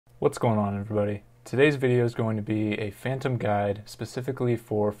What's going on, everybody? Today's video is going to be a phantom guide specifically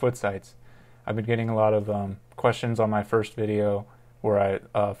for FOOTSITES. I've been getting a lot of questions on my first video where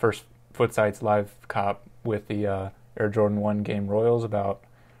I first FOOTSITES live cop with the Air Jordan 1 game Royals about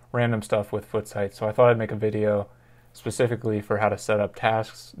random stuff with FOOTSITES. So I thought I'd make a video specifically for how to set up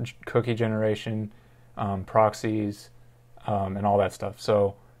tasks, cookie generation, proxies, and all that stuff.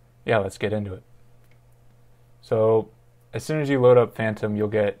 So yeah, let's get into it. So as soon as you load up Phantom, you'll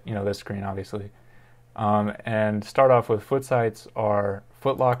get, this screen, obviously. And start off with FOOTSITES are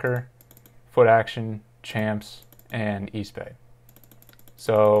Footlocker, FootAction, Champs, and Eastbay.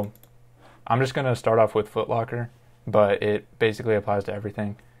 So I'm just going to start off with Footlocker, but it basically applies to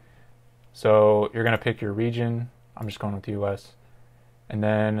everything. So you're going to pick your region. I'm just going with US. And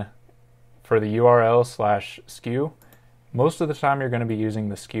then for the URL/SKU, most of the time you're going to be using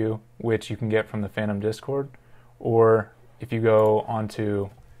the SKU, which you can get from the Phantom Discord, or if you go onto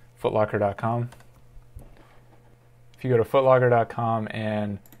footlocker.com, if you go to footlocker.com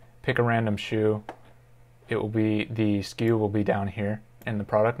and pick a random shoe, it will be, the SKU will be down here in the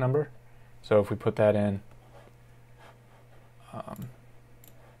product number. So if we put that in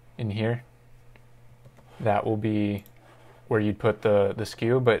here, that will be where you'd put the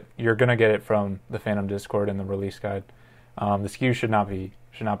SKU, but you're gonna get it from the Phantom Discord and the release guide. The SKU should not be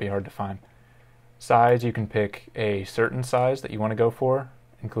hard to find. Size, you can pick a certain size that you want to go for,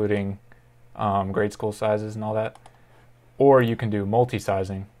 including grade school sizes and all that. Or you can do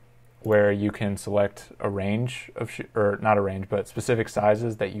multi-sizing, where you can select a range of, or not a range, but specific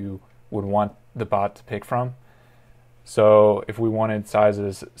sizes that you would want the bot to pick from. So if we wanted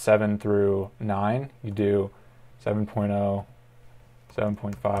sizes 7 through 9, you do 7.0,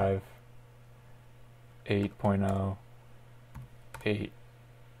 7.5, 8.0,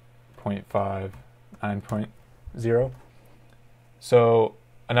 8.5, 9.0. So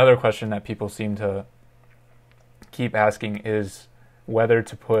another question that people seem to keep asking is whether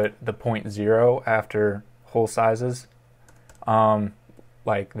to put the 0.0 after whole sizes,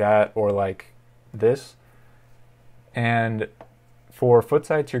 like that or like this. And for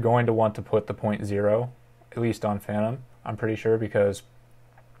FOOTSITES, you're going to want to put the 0.0, at least on Phantom, I'm pretty sure, because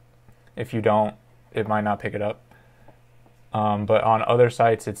if you don't, it might not pick it up. But on other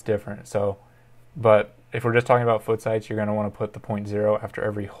sites, it's different. So, but if we're just talking about FOOTSITES, you're going to want to put the 0.0 after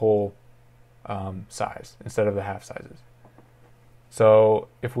every whole size instead of the half sizes. So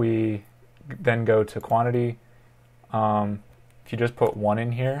if we then go to quantity, if you just put 1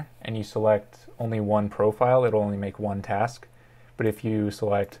 in here and you select only one profile, it'll only make one task. But if you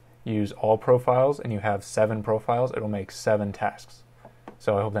select use all profiles and you have 7 profiles, it'll make 7 tasks.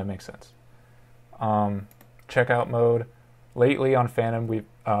 So I hope that makes sense. Checkout mode. Lately on Phantom,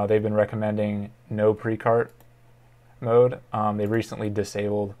 they've been recommending no pre-cart mode. They recently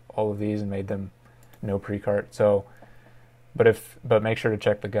disabled all of these and made them no pre-cart. So, but make sure to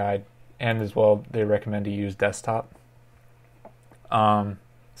check the guide, and as well they recommend to use desktop. So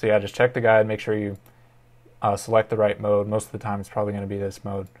yeah, just check the guide. Make sure you select the right mode. Most of the time, it's probably going to be this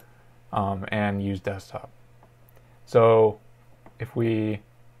mode, and use desktop. So if we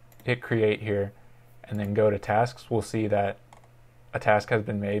hit create here, and then go to tasks, we'll see that a task has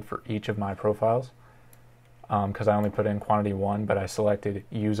been made for each of my profiles, because I only put in quantity 1, but I selected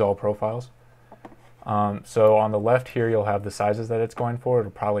use all profiles. So on the left here, you'll have the sizes that it's going for.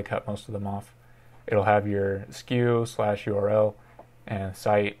 It'll probably cut most of them off. It'll have your SKU/URL and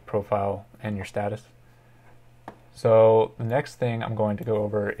site, profile, and your status. So the next thing I'm going to go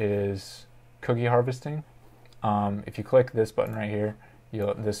over is cookie harvesting. If you click this button right here,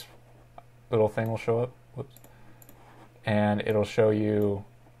 this little thing will show up. Whoops. And it'll show you,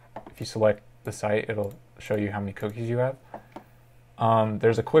 if you select the site, it'll show you how many cookies you have.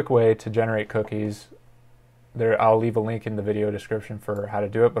 There's a quick way to generate cookies. I'll leave a link in the video description for how to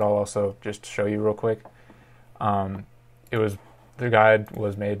do it, but I'll also just show you real quick. The guide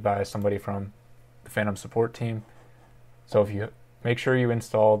was made by somebody from the Phantom support team. So if you make sure you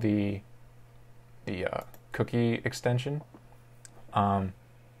install the cookie extension,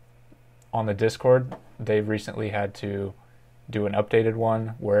 on the Discord, they've recently had to do an updated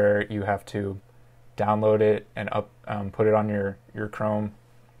one where you have to download it and put it on your Chrome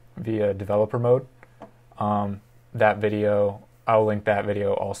via developer mode. That video, I'll link that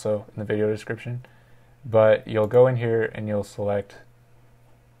video also in the video description. But you'll go in here and you'll select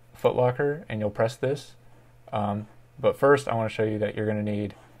Footlocker and you'll press this. But first, I want to show you that you're going to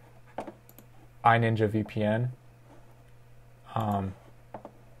need iNinja VPN,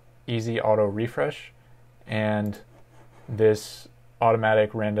 easy auto refresh, and this automatic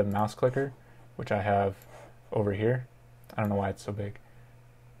random mouse clicker, which I have over here. I don't know why it's so big.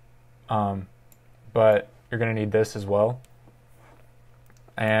 But you're going to need this as well.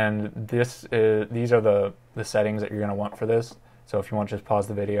 And these are the settings that you're going to want for this. So if you want to just pause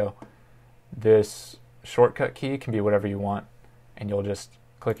the video, this shortcut key can be whatever you want, and you'll just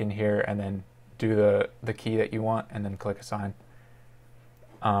click in here and then do the key that you want and then click assign.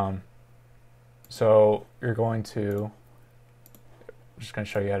 So you're going to, I'm just going to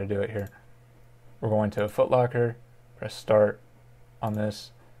show you how to do it here. We're going to FootLocker, press start on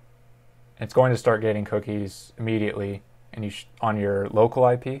this. It's going to start getting cookies immediately and on your local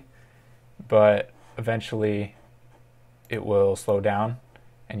IP, but eventually it will slow down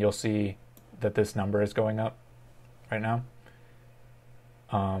and you'll see that this number is going up right now.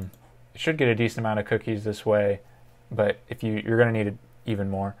 It should get a decent amount of cookies this way, but if you're going to need even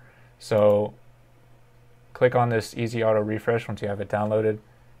more. So click on this easy auto refresh once you have it downloaded,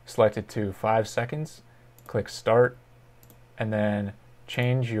 select it to 5 seconds, click start, and then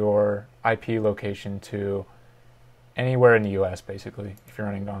change your IP location to anywhere in the US basically, if you're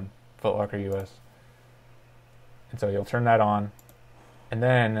running on FootLocker US. And so you'll turn that on, and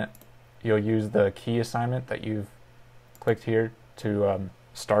then you'll use the key assignment that you've clicked here to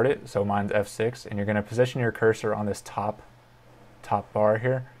start it. So mine's F6, and you're going to position your cursor on this top bar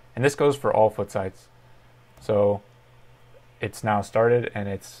here. And this goes for all FOOTSITES. So it's now started and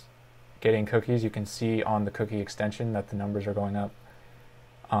it's getting cookies. You can see on the cookie extension that the numbers are going up.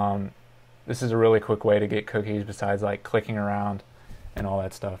 This is a really quick way to get cookies besides like clicking around and all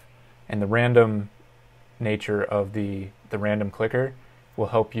that stuff. And the random nature of the random clicker will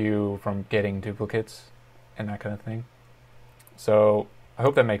help you from getting duplicates and that kind of thing. So I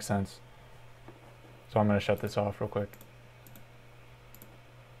hope that makes sense. So I'm going to shut this off real quick.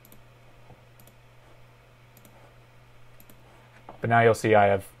 But now you'll see I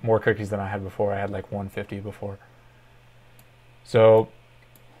have more cookies than I had before. I had like 150 before. So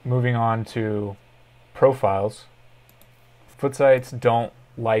moving on to profiles. FOOTSITES don't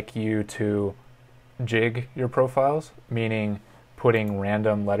like you to jig your profiles, meaning putting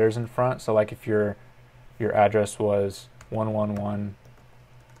random letters in front. So like if your address was 111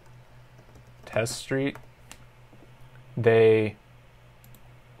 Test Street, they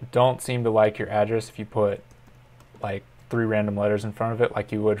don't seem to like your address if you put like 3 random letters in front of it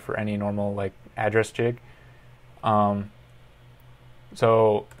like you would for any normal like address jig.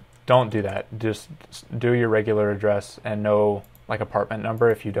 So don't do that. Just do your regular address and no like apartment number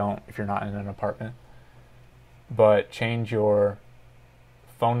if you're not in an apartment. But change your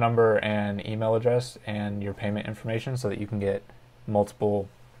phone number and email address and your payment information so that you can get multiple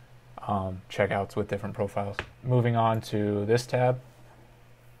checkouts with different profiles. Moving on to this tab.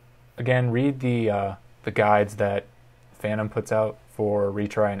 Again, read the guides that Phantom puts out for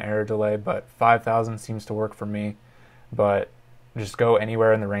retry and error delay, but 5,000 seems to work for me. But just go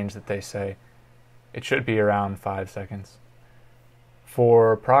anywhere in the range that they say. It should be around 5 seconds.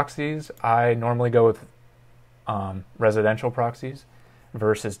 For proxies, I normally go with residential proxies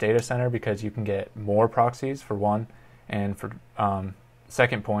versus data center because you can get more proxies for one, and for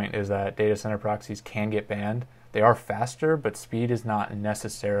second point is that data center proxies can get banned. They are faster, but speed is not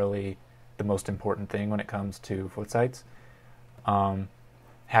necessarily the most important thing when it comes to FOOTSITES.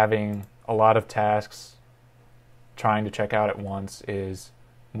 Having a lot of tasks trying to check out at once is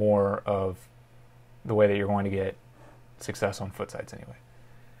more of the way that you're going to get success on FOOTSITES anyway.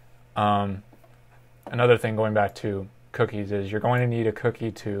 Another thing going back to cookies is you're going to need a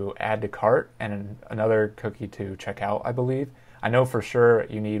cookie to add to cart and another cookie to check out, I believe. I know for sure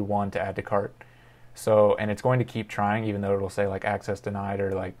you need one to add to cart. So, and it's going to keep trying even though it'll say like access denied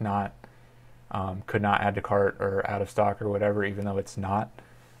or like not, could not add to cart or out of stock or whatever, even though it's not.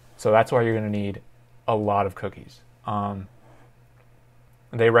 So that's why you're going to need a lot of cookies.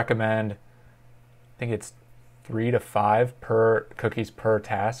 They recommend, I think it's 3 to 5 per cookies per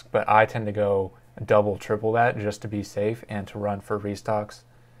task, but I tend to go double, triple that just to be safe and to run for restocks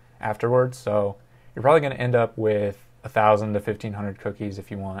afterwards. So you're probably going to end up with 1,000 to 1,500 cookies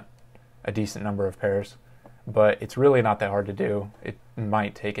if you want a decent number of pairs, but it's really not that hard to do. It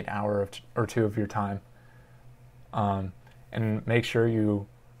might take an hour or two of your time. And make sure you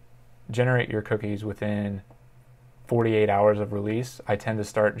generate your cookies within 48 hours of release. I tend to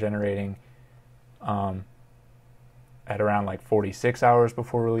start generating at around like 46 hours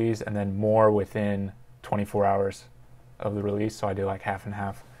before release, and then more within 24 hours of the release. So I do like half and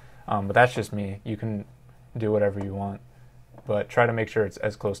half. But that's just me. You can do whatever you want, but try to make sure it's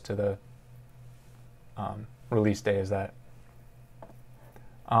as close to the release day as that.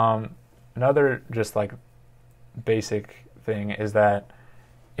 Another just like basic thing is that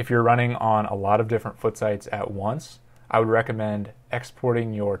if you're running on a lot of different FOOTSITES at once, I would recommend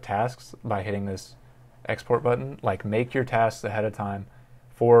exporting your tasks by hitting this export button. Like, make your tasks ahead of time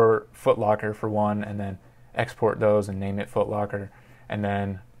for FootLocker for one, and then export those and name it FootLocker, and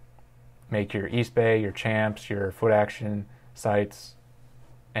then make your East Bay, your Champs, your Foot Action sites,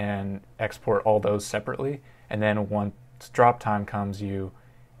 and export all those separately. And then once drop time comes, you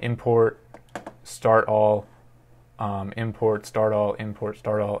import, start all, import, start all, import,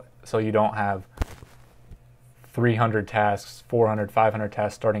 start all, so you don't have 300 tasks, 400, 500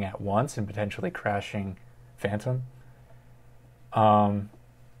 tasks starting at once and potentially crashing Phantom. Another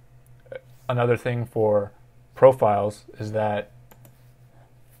thing for profiles is that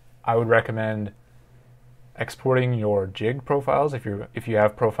I would recommend exporting your jigged profiles if you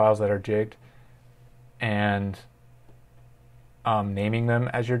have profiles that are jigged, and naming them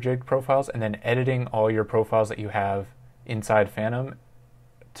as your jigged profiles, and then editing all your profiles that you have inside Phantom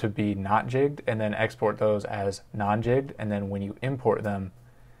to be not jigged, and then export those as non-jigged, and then when you import them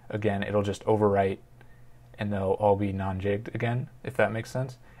again, it'll just overwrite and they'll all be non-jigged again, if that makes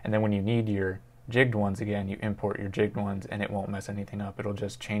sense. And then when you need your jigged ones again, you import your jigged ones and it won't mess anything up. It'll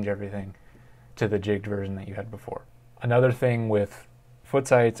just change everything to the jigged version that you had before. Another thing with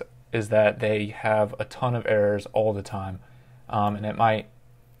FOOTSITES is that they have a ton of errors all the time, and it might,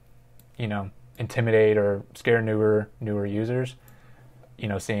 intimidate or scare newer users.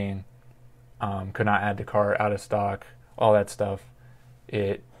 Seeing could not add to cart, out of stock, all that stuff.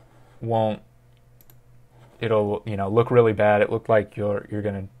 It'll look really bad. It looked like you're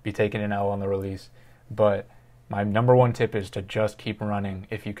going to be taking an L on the release. But my number one tip is to just keep running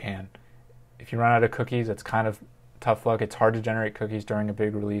if you can. If you run out of cookies, it's kind of tough luck. It's hard to generate cookies during a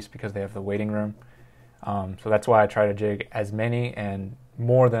big release because they have the waiting room. So that's why I try to jig as many and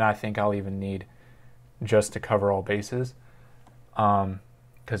more than I think I'll even need, just to cover all bases.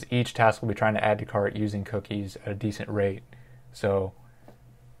 Because each task will be trying to add to cart using cookies at a decent rate. So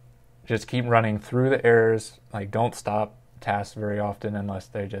just keep running through the errors. Like, don't stop tasks very often unless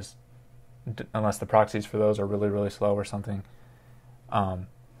the proxies for those are really, really slow or something. But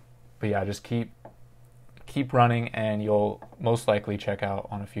yeah, just keep running and you'll most likely check out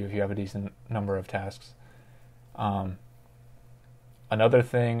on a few if you have a decent number of tasks. Another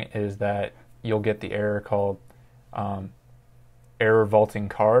thing is that you'll get the error called error vaulting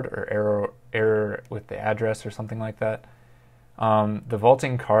card, or error with the address or something like that. The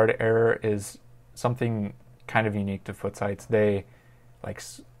vaulting card error is something kind of unique to FOOTSITES. They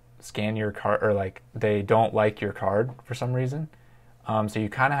scan your card, or they don't like your card for some reason. So you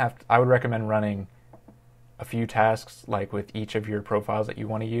kind of have to, I would recommend running a few tasks with each of your profiles that you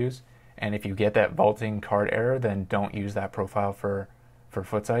want to use. And if you get that vaulting card error, then don't use that profile for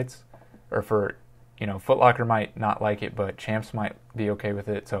FOOTSITES, or for FootLocker might not like it, but Champs might be okay with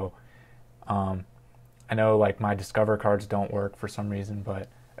it. So I know my Discover cards don't work for some reason, but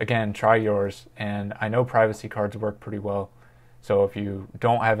again, try yours. And I know privacy cards work pretty well. So if you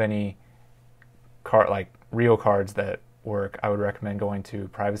don't have any real cards that work, I would recommend going to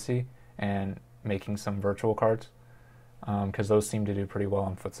privacy and making some virtual cards, because those seem to do pretty well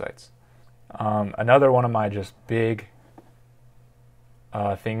on FOOTSITES. Another one of my just big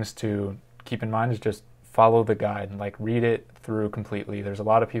things to keep in mind is just follow the guide and read it through completely. There's a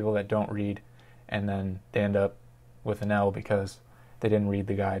lot of people that don't read and then they end up with an L because they didn't read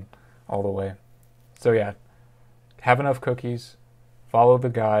the guide all the way. So yeah, have enough cookies, follow the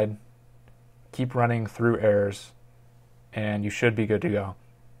guide, keep running through errors, and you should be good to go.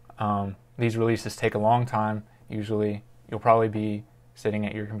 These releases take a long time. Usually you'll probably be sitting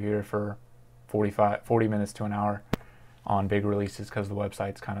at your computer for 40 minutes to an hour on big releases because the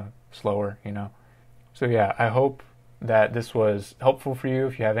website's kind of slower, So yeah, I hope that this was helpful for you.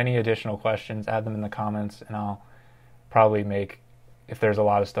 If you have any additional questions, add them in the comments, and I'll probably if there's a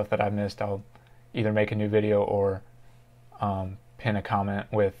lot of stuff that I missed, I'll either make a new video or pin a comment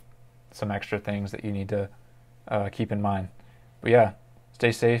with some extra things that you need to keep in mind. But yeah,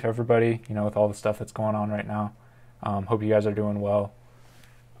 stay safe, everybody, with all the stuff that's going on right now. Hope you guys are doing well.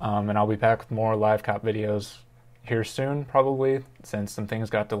 And I'll be back with more live cop videos here soon, probably, since some things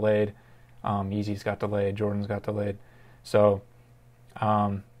got delayed. Yeezy's got delayed, Jordan's got delayed. So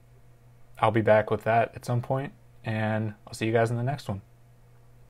I'll be back with that at some point, and I'll see you guys in the next one.